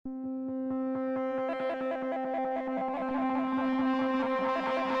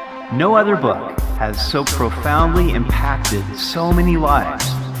No other book has so profoundly impacted so many lives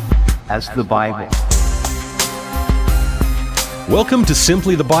as the Bible. Welcome to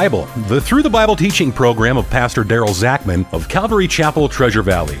Simply the Bible, the Through the Bible teaching program of Pastor Daryl Zachman of Calvary Chapel, Treasure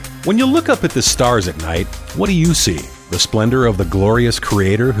Valley. When you look up at the stars at night, what do you see? The splendor of the glorious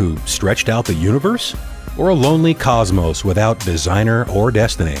Creator who stretched out the universe? Or a lonely cosmos without designer or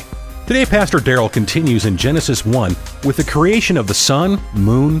destiny? Today, Pastor Daryl continues in Genesis 1 with the creation of the sun,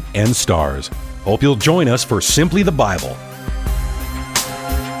 moon, and stars. Hope you'll join us for Simply the Bible.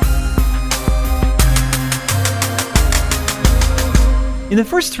 In the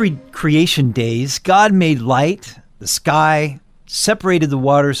first three creation days, God made light, the sky, separated the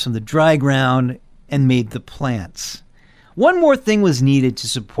waters from the dry ground, and made the plants. One more thing was needed to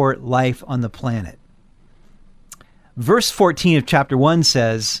support life on the planet. Verse 14 of chapter 1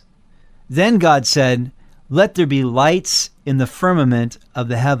 says, "Then God said, 'Let there be lights in the firmament of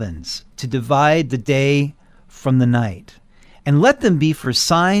the heavens to divide the day from the night, and let them be for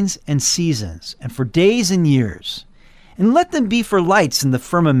signs and seasons, and for days and years. And let them be for lights in the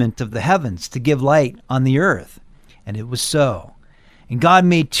firmament of the heavens to give light on the earth.' And it was so. And God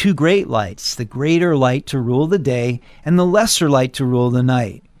made two great lights, the greater light to rule the day, and the lesser light to rule the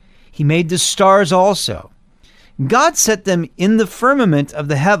night. He made the stars also. God set them in the firmament of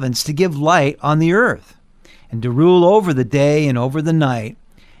the heavens to give light on the earth, and to rule over the day and over the night,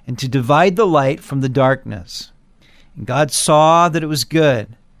 and to divide the light from the darkness. And God saw that it was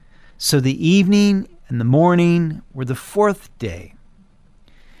good. So the evening and the morning were the fourth day."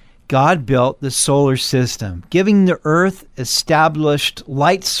 God built the solar system, giving the earth established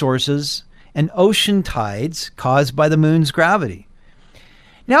light sources and ocean tides caused by the moon's gravity.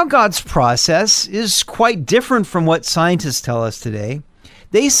 Now God's process is quite different from what scientists tell us today.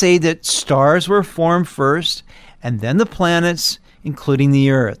 They say that stars were formed first, and then the planets, including the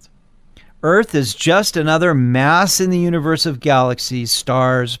earth. Earth is just another mass in the universe of galaxies,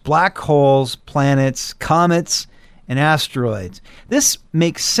 stars, black holes, planets, comets, and asteroids. This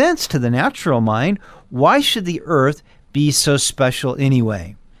makes sense to the natural mind. Why should the earth be so special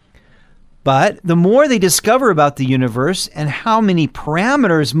anyway? But the more they discover about the universe and how many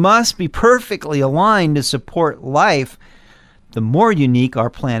parameters must be perfectly aligned to support life, the more unique our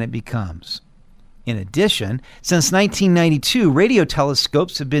planet becomes. In addition, since 1992, radio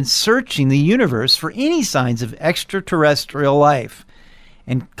telescopes have been searching the universe for any signs of extraterrestrial life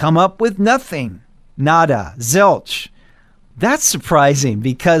and come up with nothing. Nada. Zilch. That's surprising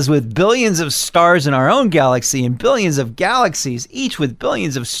because with billions of stars in our own galaxy and billions of galaxies, each with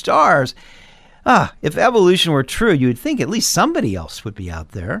billions of stars, if evolution were true, you would think at least somebody else would be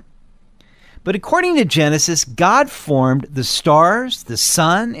out there. But according to Genesis, God formed the stars, the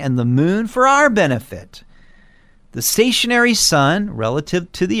sun, and the moon for our benefit. The stationary sun,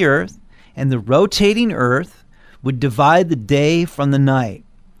 relative to the earth, and the rotating earth would divide the day from the night.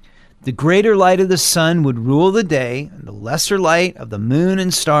 The greater light of the sun would rule the day, and the lesser light of the moon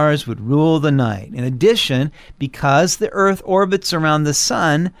and stars would rule the night. In addition, because the earth orbits around the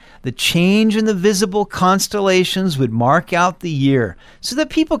sun, the change in the visible constellations would mark out the year so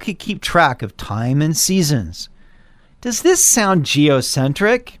that people could keep track of time and seasons. Does this sound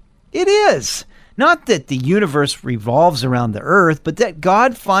geocentric? It is. Not that the universe revolves around the earth, but that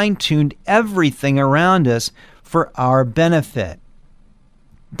God fine-tuned everything around us for our benefit.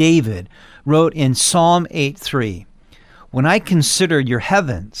 David wrote in Psalm 8:3, "When I consider your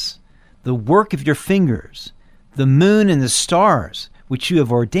heavens, the work of your fingers, the moon and the stars, which you have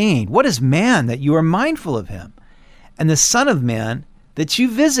ordained, what is man that you are mindful of him, and the son of man that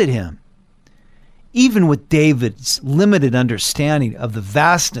you visit him?" Even with David's limited understanding of the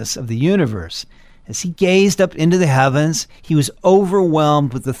vastness of the universe, as he gazed up into the heavens, he was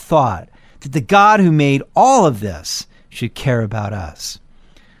overwhelmed with the thought that the God who made all of this should care about us.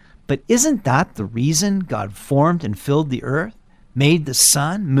 But isn't that the reason God formed and filled the earth, made the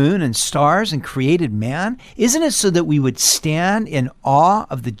sun, moon, and stars, and created man? Isn't it so that we would stand in awe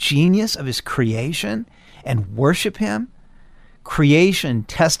of the genius of his creation and worship him? Creation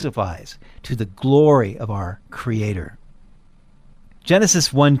testifies to the glory of our Creator.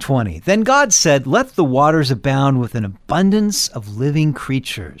 Genesis 1:20, "Then God said, 'Let the waters abound with an abundance of living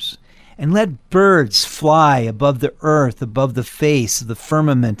creatures, and let birds fly above the earth, above the face of the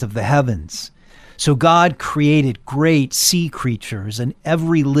firmament of the heavens.' So God created great sea creatures and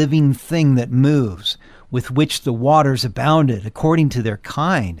every living thing that moves, with which the waters abounded according to their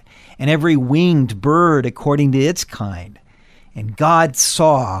kind, and every winged bird according to its kind. And God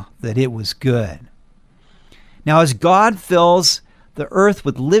saw that it was good." Now, as God fills the earth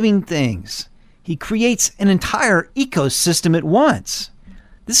with living things, he creates an entire ecosystem at once.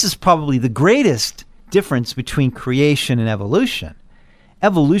 This is probably the greatest difference between creation and evolution.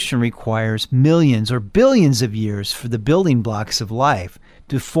 Evolution requires millions or billions of years for the building blocks of life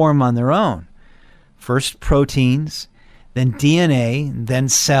to form on their own. First proteins, then DNA, then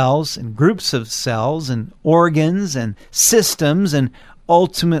cells and groups of cells and organs and systems, and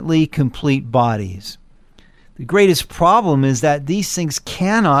ultimately complete bodies. The greatest problem is that these things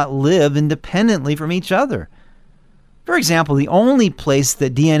cannot live independently from each other. For example, the only place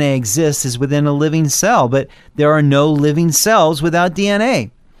that DNA exists is within a living cell, but there are no living cells without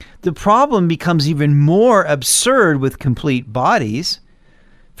DNA. The problem becomes even more absurd with complete bodies.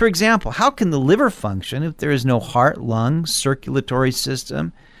 For example, how can the liver function if there is no heart, lung, circulatory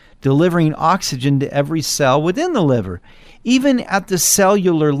system delivering oxygen to every cell within the liver? Even at the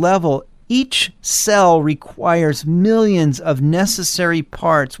cellular level, each cell requires millions of necessary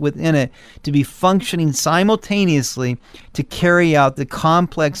parts within it to be functioning simultaneously to carry out the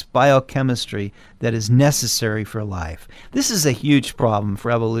complex biochemistry that is necessary for life. This is a huge problem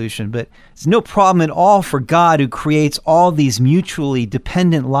for evolution, but it's no problem at all for God, who creates all these mutually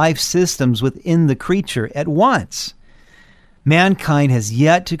dependent life systems within the creature at once. Mankind has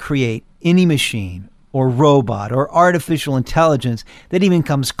yet to create any machine or robot or artificial intelligence that even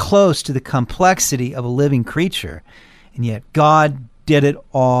comes close to the complexity of a living creature. And yet God did it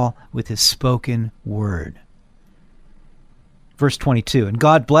all with his spoken word. Verse 22, and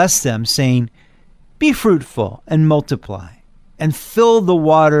God blessed them, saying, be fruitful and multiply, and fill the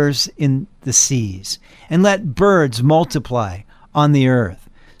waters in the seas, and let birds multiply on the earth.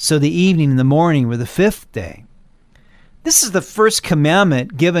 So the evening and the morning were the fifth day. This is the first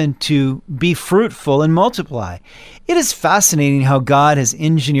commandment given to be fruitful and multiply. It is fascinating how God has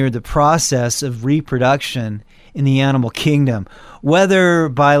engineered the process of reproduction in the animal kingdom. Whether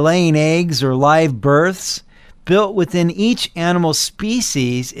by laying eggs or live births, built within each animal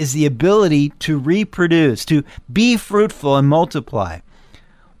species is the ability to reproduce, to be fruitful and multiply.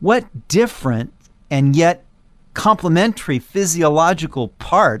 What different and yet complementary physiological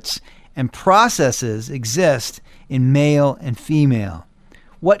parts and processes exist in male and female?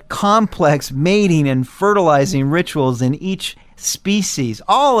 What complex mating and fertilizing rituals in each species?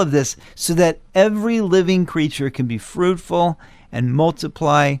 All of this so that every living creature can be fruitful and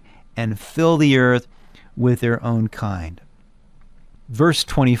multiply and fill the earth with their own kind. Verse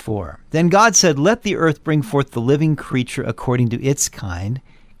 24, then God said, let the earth bring forth the living creature according to its kind,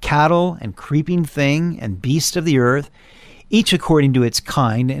 cattle and creeping thing and beast of the earth, each according to its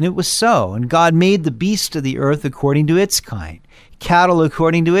kind, and it was so. And God made the beast of the earth according to its kind, cattle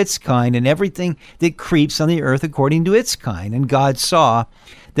according to its kind, and everything that creeps on the earth according to its kind. And God saw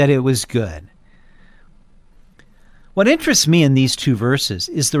that it was good. What interests me in these two verses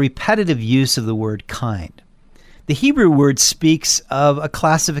is the repetitive use of the word kind. The Hebrew word speaks of a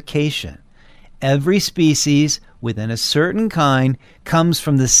classification. Every species within a certain kind comes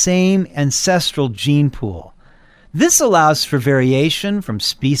from the same ancestral gene pool. This allows for variation from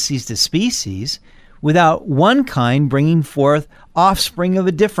species to species without one kind bringing forth offspring of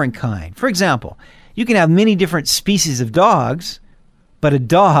a different kind. For example, you can have many different species of dogs, but a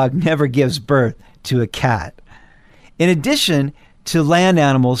dog never gives birth to a cat. In addition to land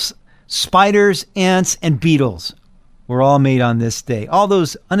animals, spiders, ants, and beetles were all made on this day. All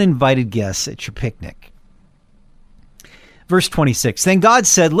those uninvited guests at your picnic. Verse 26, then God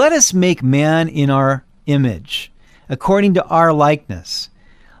said, let us make man in our image, according to our likeness.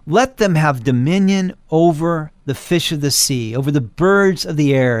 Let them have dominion over the fish of the sea, over the birds of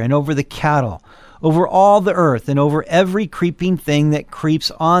the air, and over the cattle, over all the earth, and over every creeping thing that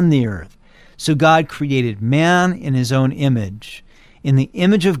creeps on the earth. So God created man in his own image. In the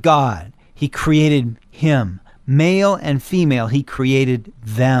image of God, he created him. Male and female, he created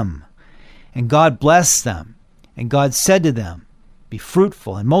them. And God blessed them. And God said to them, be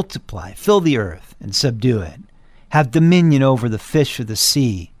fruitful and multiply, fill the earth and subdue it. Have dominion over the fish of the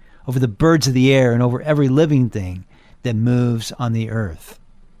sea, over the birds of the air, and over every living thing that moves on the earth.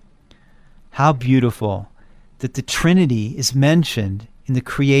 How beautiful that the Trinity is mentioned in the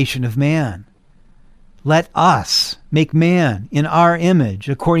creation of man. Let us make man in our image,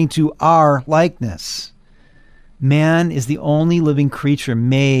 according to our likeness. Man is the only living creature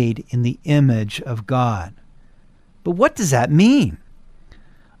made in the image of God. But what does that mean?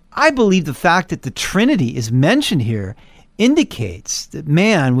 I believe the fact that the Trinity is mentioned here indicates that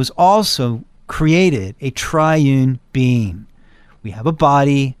man was also created a triune being. We have a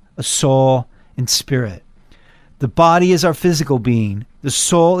body, a soul, and spirit. The body is our physical being. The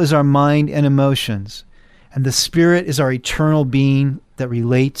soul is our mind and emotions. And the spirit is our eternal being that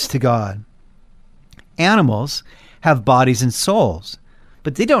relates to God. Animals have bodies and souls.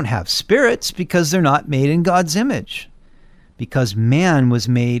 But they don't have spirits because they're not made in God's image. Because man was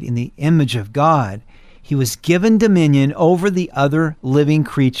made in the image of God, he was given dominion over the other living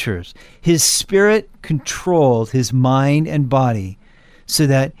creatures. His spirit controlled his mind and body so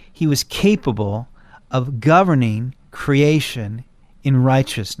that he was capable of governing creation in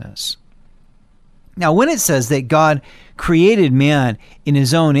righteousness. Now, when it says that God created man in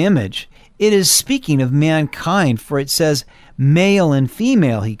his own image, it is speaking of mankind, for it says, male and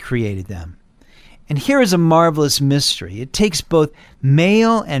female he created them. And here is a marvelous mystery. It takes both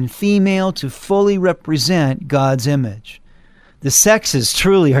male and female to fully represent God's image. The sexes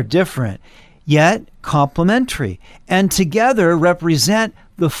truly are different, yet complementary, and together represent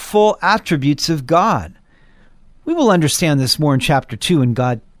the full attributes of God. We will understand this more in chapter 2 when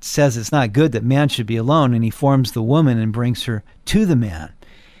God says it's not good that man should be alone, and he forms the woman and brings her to the man.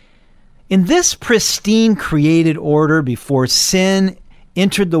 In this pristine created order before sin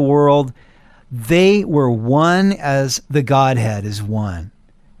entered the world, they were one as the Godhead is one.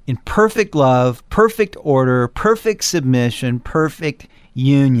 In perfect love, perfect order, perfect submission, perfect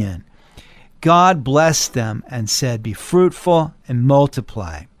union. God blessed them and said, "Be fruitful and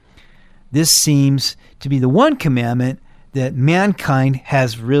multiply." This seems to be the one commandment that mankind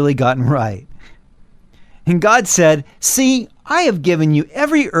has really gotten right. And God said, "See, I have given you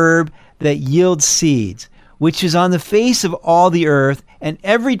every herb that yields seeds, which is on the face of all the earth, and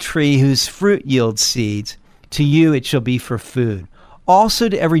every tree whose fruit yields seeds. To you it shall be for food. Also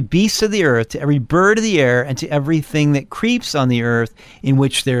to every beast of the earth, to every bird of the air, and to everything that creeps on the earth in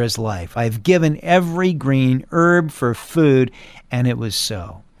which there is life. I have given every green herb for food," and it was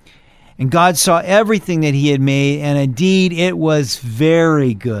so. And God saw everything that he had made, and indeed it was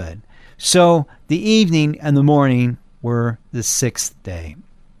very good. So the evening and the morning were the sixth day.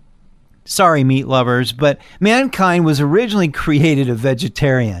 Sorry, meat lovers, but mankind was originally created a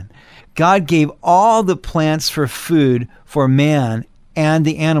vegetarian. God gave all the plants for food for man and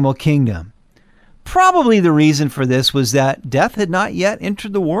the animal kingdom. Probably the reason for this was that death had not yet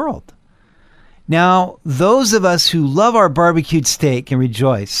entered the world. Now, those of us who love our barbecued steak can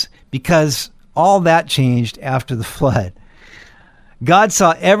rejoice because all that changed after the flood. God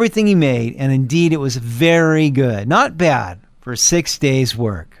saw everything he made, and indeed it was very good, not bad, for 6 days'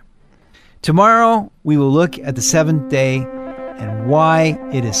 work. Tomorrow, we will look at the seventh day and why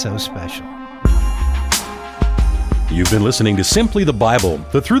it is so special. You've been listening to Simply the Bible,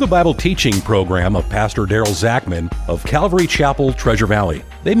 the Through the Bible teaching program of Pastor Daryl Zachman of Calvary Chapel, Treasure Valley.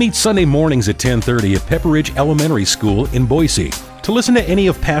 They meet Sunday mornings at 10:30 at Pepperidge Elementary School in Boise. To listen to any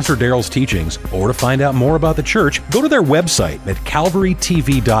of Pastor Daryl's teachings or to find out more about the church, go to their website at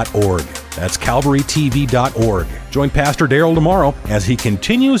calvarytv.org. That's calvarytv.org. Join Pastor Daryl tomorrow as he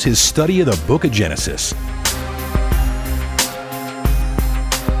continues his study of the book of Genesis.